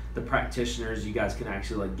information. The practitioners, you guys can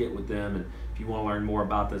actually get with them, and if you want to learn more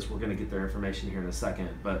about this, we're going to get their information here in a second.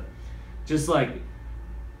 But just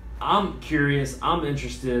I'm curious, I'm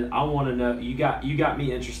interested. I want to know. You got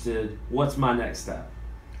me interested. What's my next step?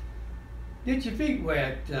 Get your feet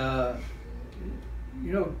wet.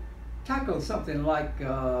 Tackle something like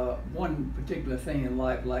one particular thing in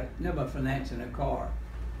life, like never financing a car.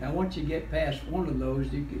 Now, once you get past one of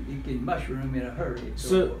those, you can mushroom in a hurry.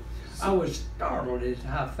 So I was startled as to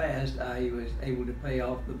how fast I was able to pay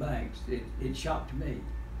off the banks. It shocked me.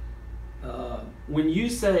 When you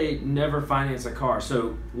say never finance a car,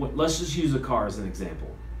 so let's just use a car as an example.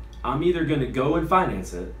 I'm either going to go and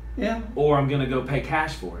finance it, yeah, or I'm going to go pay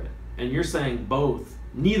cash for it. And you're saying both.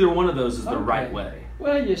 Neither one of those is the right way.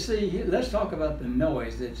 Well, you see, let's talk about the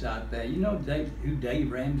noise that's out there. You know who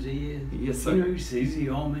Dave Ramsey is? Yes, sir. You know who Susie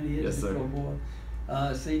Allman is? Yes, sir. And so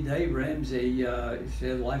forth. See, Dave Ramsey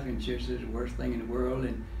said life insurance is the worst thing in the world,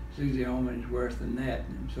 and Susie Allman is worse than that,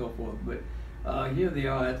 and so forth. But here they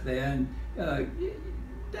are out there, and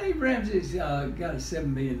Dave Ramsey's got a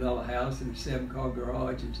 $7 million house and a 7-car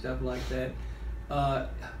garage and stuff like that.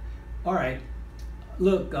 All right,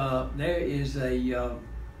 look, there is a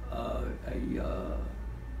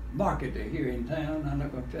marketer here in town. I'm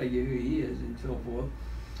not going to tell you who he is and so forth.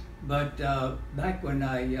 But back when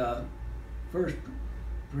I first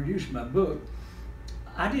produced my book,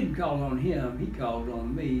 I didn't call on him. He called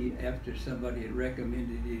on me after somebody had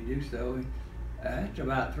recommended he do so. And after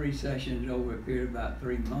about 3 sessions over a period of about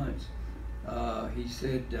 3 months, he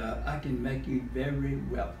said, I can make you very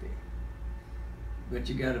wealthy, but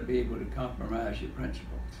you got to be able to compromise your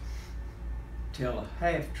principles. Tell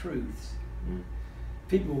half-truths. Mm.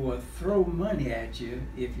 People will throw money at you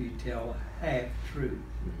if you tell half-truth.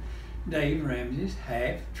 Mm. Dave Ramsey's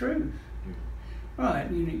half-truth. Mm. All right,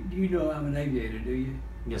 you know I'm an aviator, do you?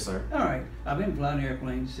 Yes, sir. All right, I've been flying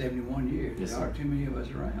airplanes 71 years. Yes, there sir. aren't too many of us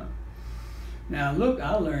around. Now look,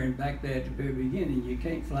 I learned back there at the very beginning, you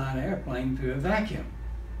can't fly an airplane through a vacuum.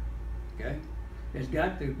 Okay? It's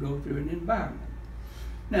got to go through an environment.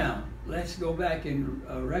 Now, let's go back and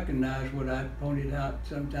recognize what I pointed out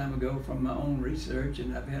some time ago from my own research,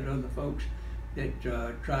 and I've had other folks that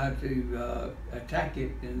tried to attack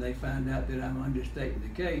it, and they found out that I'm understating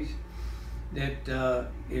the case, that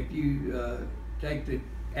if you take the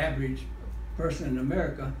average person in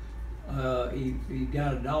America, if you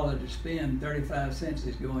got $1 to spend, 35 cents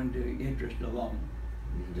is going to interest alone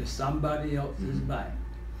to somebody else's bank.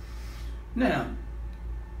 Now,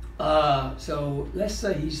 so let's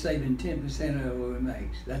say he's saving 10% of what he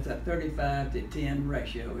makes. That's a 35 to 10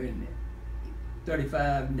 ratio, isn't it?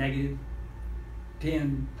 35 negative,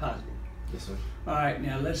 10 positive. Yes, sir. All right,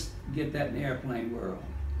 now let's get that in the airplane world.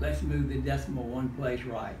 Let's move the decimal one place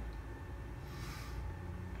right.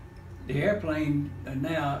 The airplane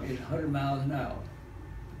now is 100 miles an hour,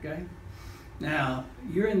 okay? Now,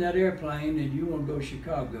 you're in that airplane and you want to go to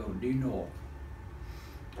Chicago, due north.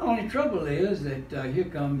 The only trouble is that here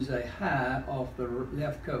comes a high off the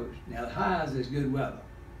left coast. Now, the highs is good weather.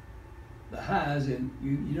 The highs, and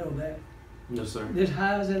you know that? No, sir. There's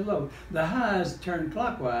highs and lows. The highs turn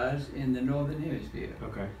clockwise in the northern hemisphere.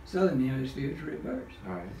 Okay. Southern hemisphere is reversed.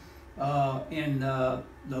 All right. And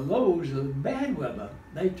the lows of bad weather,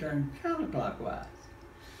 they turn counterclockwise.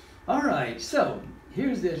 All right, so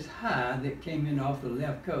here's this high that came in off the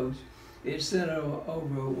left coast. It's set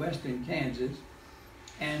over western Kansas,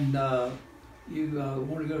 and you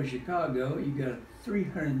want to go to Chicago, you got a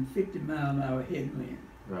 350 mile an hour headwind.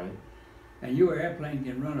 Right. And your airplane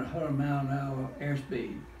can run 100 mile an hour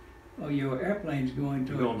airspeed. Well, your airplane's going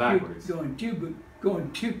to going backwards. Going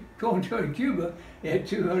to Cuba at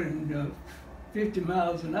 250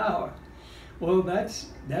 miles an hour. Well, that's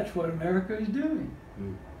what America is doing.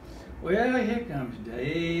 Mm. Well, here comes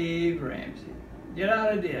Dave Ramsey. Get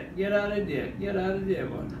out of debt, get out of debt, get out of debt.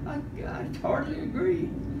 Well, I hardly agree.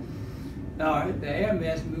 All right, the air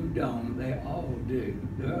mass moved on. They all do.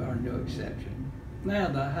 There are no exceptions. Now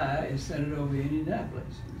the high is centered over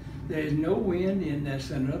Indianapolis. There's no wind in the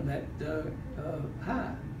center of that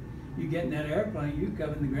high. You get in that airplane, you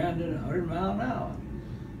covering the ground at 100 miles an hour.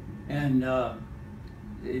 And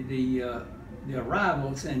the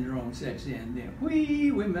arrival syndrome sets in. Then,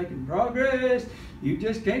 we're making progress. You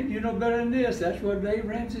just can't do no better than this. That's what Dave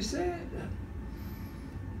Ramsey said.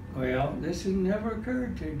 Well, this has never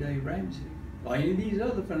occurred to Dave Ramsey or any of these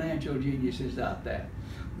other financial geniuses out there.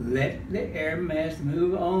 Let the air mass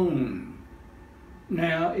move on.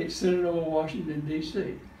 Now it's centered over Washington,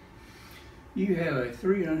 D.C. You have a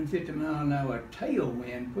 350 mile an hour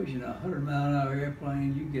tailwind pushing a 100 mile an hour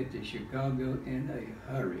airplane. You get to Chicago in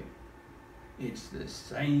a hurry. It's the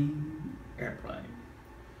same airplane.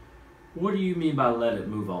 What do you mean by let it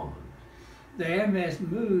move on? The air mass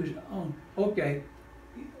moves on. Okay,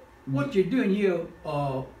 what you're doing here,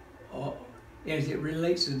 as it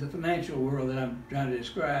relates to the financial world that I'm trying to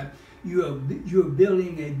describe, you're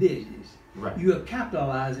building a business. Right. You are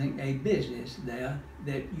capitalizing a business there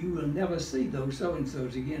that you will never see those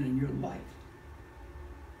so-and-sos again in your life.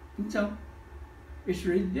 And so, it's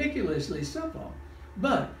ridiculously simple.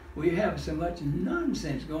 But we have so much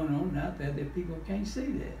nonsense going on out there that people can't see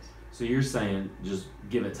this. So you're saying just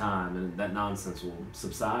give it time and that nonsense will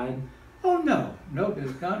subside? Oh, no. No, to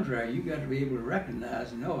the contrary. You got to be able to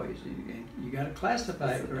recognize noise. You got to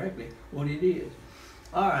classify it correctly, what it is.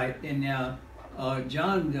 All right, and now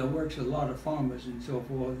John works with a lot of farmers and so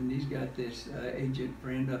forth, and he's got this agent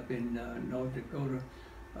friend up in North Dakota.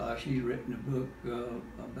 She's written a book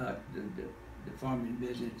about the farming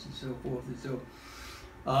business and so forth. And so,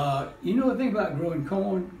 you know the thing about growing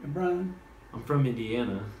corn, Brian? I'm from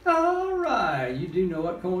Indiana. All right, you do know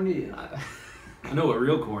what corn is. I know what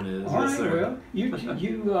real corn is. All yes, right, sir. well,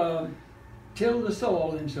 you till the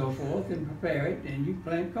soil and so forth and prepare it, and you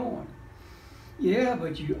plant corn. Yeah,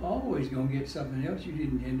 but you always gonna get something else you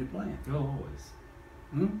didn't intend to plant. Oh, always.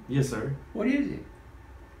 Hmm? Yes, sir. What is it?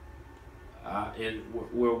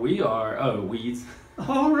 Where we are, weeds.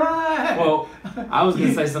 All right. Well, I was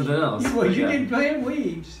gonna say something else. Well, you yeah. didn't plant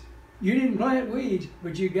weeds. You didn't plant weeds,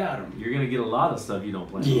 but you got them. You're gonna get a lot of stuff you don't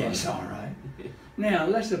plant. Yes, all right. Now,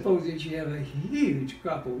 let's suppose that you have a huge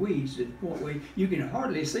crop of weeds to the point where you can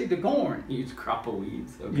hardly see the corn. Huge crop of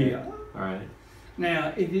weeds. Okay. Yeah. All right.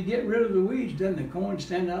 Now, if you get rid of the weeds, doesn't the corn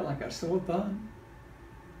stand out like a sore thumb?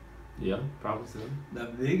 Yeah, probably so. The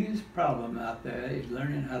biggest problem out there is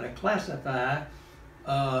learning how to classify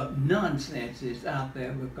nonsense is out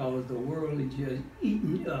there because the world is just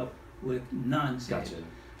eaten up with nonsense. Gotcha.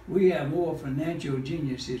 We have more financial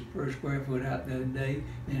geniuses per square foot out there today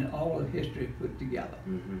than all of history put together.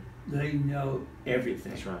 Mm-hmm. They know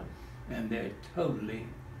everything. That's right. And they're totally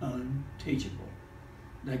unteachable.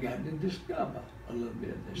 They got to discover a little bit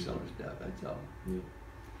of this sort of stuff, that's all. Yeah.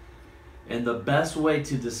 And the best way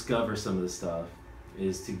to discover some of this stuff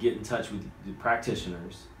is to get in touch with the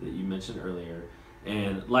practitioners that you mentioned earlier.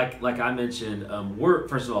 And like I mentioned, we're,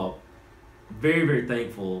 first of all, very, very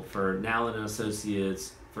thankful for Nallen and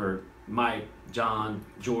Associates, for Mike, John,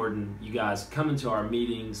 Jordan, you guys coming to our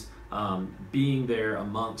meetings, being there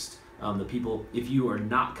amongst the people. If you are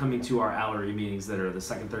not coming to our Allery meetings that are the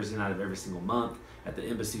second Thursday night of every single month at the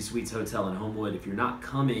Embassy Suites Hotel in Homewood, if you're not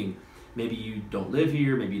coming, maybe you don't live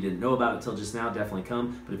here, maybe you didn't know about it till just now, definitely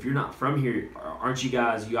come. But if you're not from here, aren't you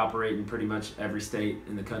guys, you operate in pretty much every state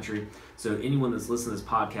in the country. So anyone that's listening to this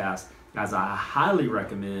podcast, guys, I highly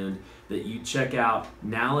recommend that you check out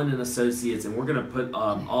Nallen and Associates, and we're going to put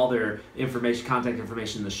all their information, contact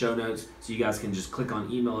information in the show notes, so you guys can just click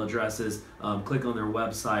on email addresses, click on their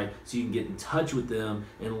website, so you can get in touch with them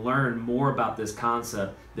and learn more about this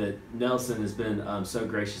concept that Nelson has been so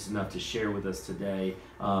gracious enough to share with us today.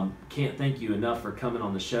 Can't thank you enough for coming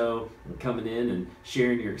on the show and coming in and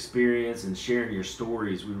sharing your experience and sharing your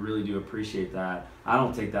stories. We really do appreciate that. I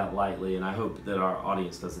don't take that lightly, and I hope that our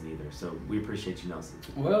audience doesn't either. So we appreciate you, Nelson.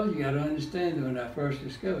 Well, you got to understand, when I first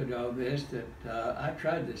discovered all this, that I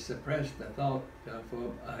tried to suppress the thought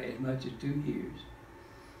for as much as 2 years.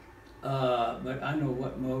 But I know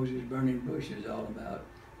what Moses burning bush is all about.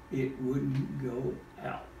 It wouldn't go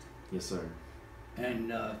out. Yes, sir.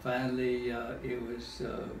 And finally, it was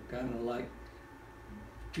kind of like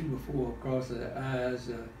 2 or 4 across the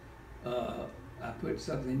eyes. I put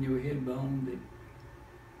something in your head bone that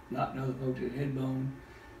not other folks' head bone.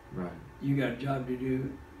 Right. You got a job to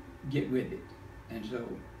do. Get with it. And so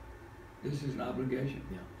this is an obligation.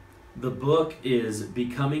 Yeah. The book is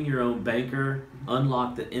Becoming Your Own Banker,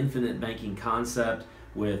 Unlock the Infinite Banking Concept,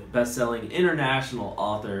 with best-selling international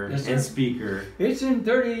author and speaker. It's in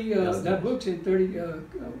 30, that book's in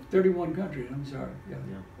 31 countries, I'm sorry. Yeah.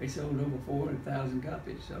 It sold over 400,000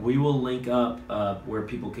 copies. So. We will link up where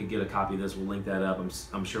people can get a copy of this. We'll link that up.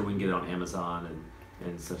 I'm sure we can get it on Amazon and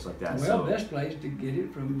such like that. Well, best place to get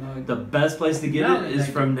it from... the best place to get it is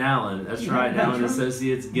from Nallen. That's right, Nallen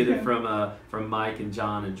Associates. Get it from Mike and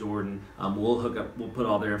John and Jordan. We'll hook up. We'll put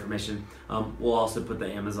all their information. We'll also put the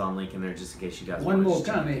Amazon link in there just in case you guys. One more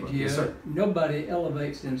comment here. Yes, sir. Nobody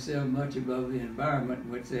elevates themselves much above the environment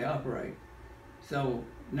in which they operate. So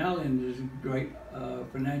Nallen is a great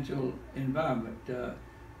financial environment.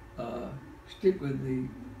 Stick with the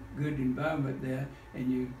good environment there,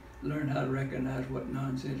 and you learn how to recognize what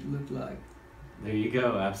nonsense looks like. There you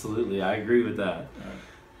go. Absolutely. I agree with that.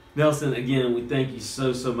 Nelson, again, we thank you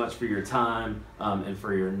so much for your time and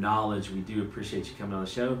for your knowledge. We do appreciate you coming on the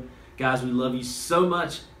show. Guys, we love you so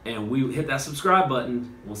much, and we hit that subscribe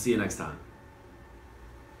button. We'll see you next time.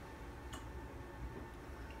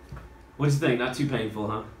 What do you think? Not too painful,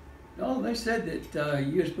 huh? Oh, they said that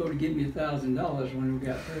you were supposed to give me $1,000 when we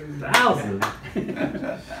got through. 1,000?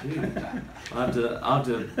 I'll have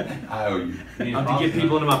to get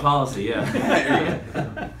people into my policy,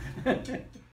 yeah.